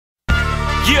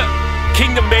Yeah,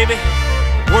 kingdom baby,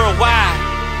 worldwide.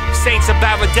 Saints are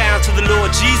bowing down to the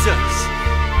Lord Jesus.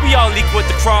 We all equal at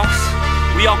the cross.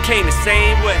 We all came the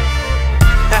same way.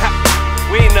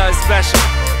 We ain't nothing special.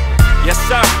 Yes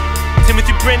sir,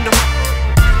 Timothy Brindle,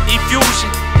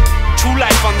 Efusion, true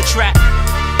life on the track.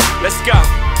 Let's go.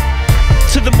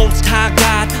 To the Most High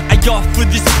God, I offer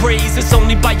this praise. It's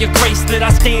only by your grace that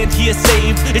I stand here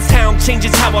saved. It's how I'm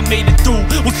changing, how I made it through.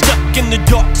 Was stuck in the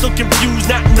dark, so confused,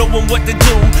 not knowing what to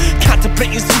do.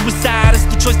 Contemplating suicide, it's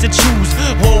the choice to choose.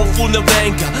 World full of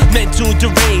anger, mental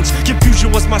deranged.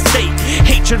 Confusion was my state,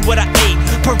 hatred what I ate,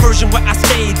 perversion where I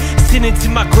stayed. Sin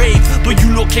into my grave, but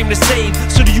you Lord came to save.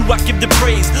 So to you I give the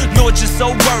praise. Lord, you're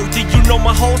so worthy, you know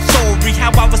my whole story.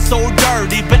 How I was so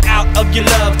dirty, but out of your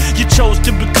love you chose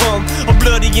to become a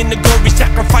bloody and the gory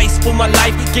sacrifice for my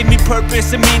life. Gave me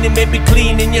purpose and meaning, made me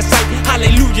clean in your sight.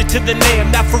 Hallelujah to the Lamb.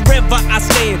 Now forever I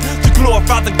stand to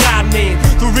glorify the God-man,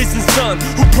 the risen Son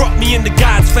who brought me into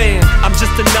God's fan. I'm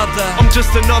just another one. I'm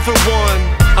just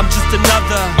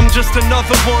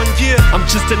another one, yeah. I'm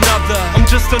just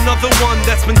another one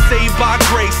that's been saved by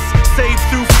grace, saved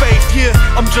through faith, yeah.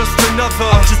 I'm just another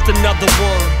one.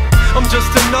 I'm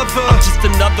just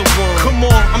another one. Come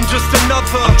on, I'm just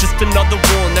another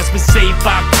one that's been saved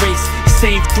by grace,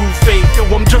 saved through faith. Yo,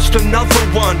 I'm just another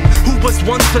one who was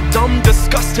once a dumb,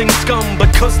 disgusting scum.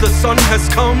 But cause the Son has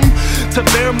come to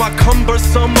bear my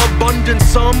cumbersome, abundant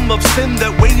sum of sin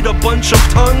that weighed a bunch of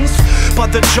tons. By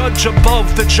the judge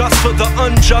above, the just for the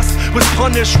unjust was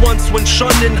punished once when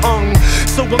shunned and hung.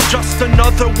 So I'm just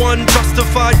another one,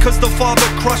 justified cause the Father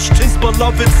crushed his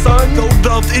beloved Son. Though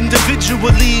loved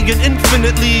individually and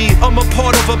infinitely, I'm a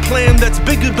part of a plan that's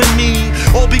bigger than me.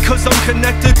 All because I'm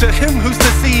connected to him who's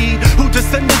the seed, who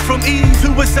descended from Eve,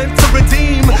 who was sent to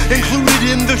redeem. Included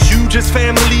in the hugest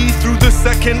family, through the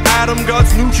second Adam,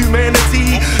 God's new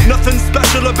humanity. Nothing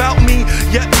special about me,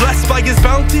 yet blessed by his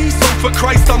bounty. So for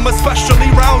Christ I'm especially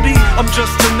rowdy. I'm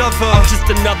just another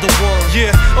one.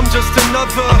 Yeah, I'm just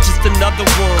another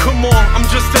one. Come on, I'm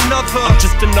just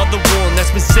another one that's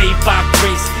been saved by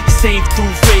grace, saved through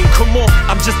faith. Come on,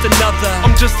 I'm just another one.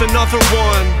 I'm just another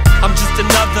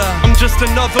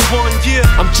one, yeah.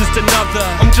 I'm just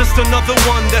another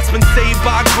one that's been saved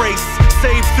by grace,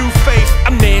 saved through faith.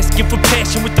 I'm asking for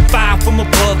passion with the fire from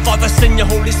above. Father, send your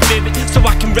Holy Spirit so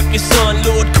I can rep your Son.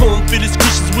 Lord, come fill his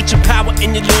Christians with your power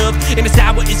and your love. In this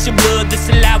hour it's your blood that's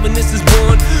allowing this is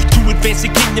born to advance the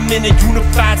kingdom in a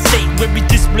unified state, where we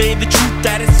display the truth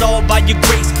that it's all by your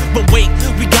grace. But wait,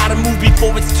 we gotta move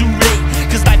before it's too late,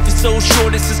 cause life is so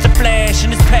short, it's just a flash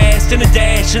and it's past in a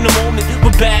dash. In a moment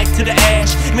we're back to the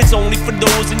ash, and it's only for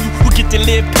those in you who get to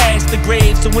live past the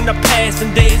grave. So in our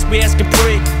passing days we ask and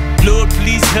pray, Lord,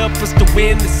 please help us to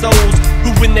win the souls who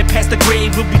when they pass the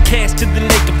grave will be cast to the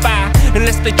lake of fire,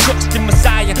 unless they trust in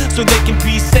Messiah so they can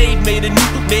be saved, made anew,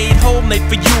 made whole, made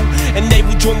for you. And they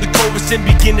will join the chorus and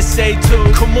begin to say too,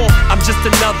 come on, I'm just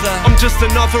another one. I'm just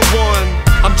another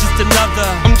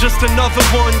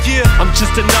one, yeah. I'm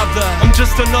just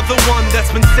another one that's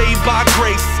been saved by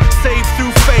grace, saved through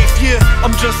faith, yeah.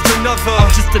 I'm just another one. I'm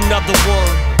just another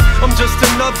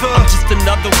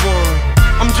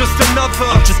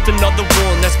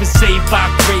one that's been saved by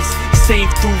grace,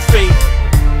 saved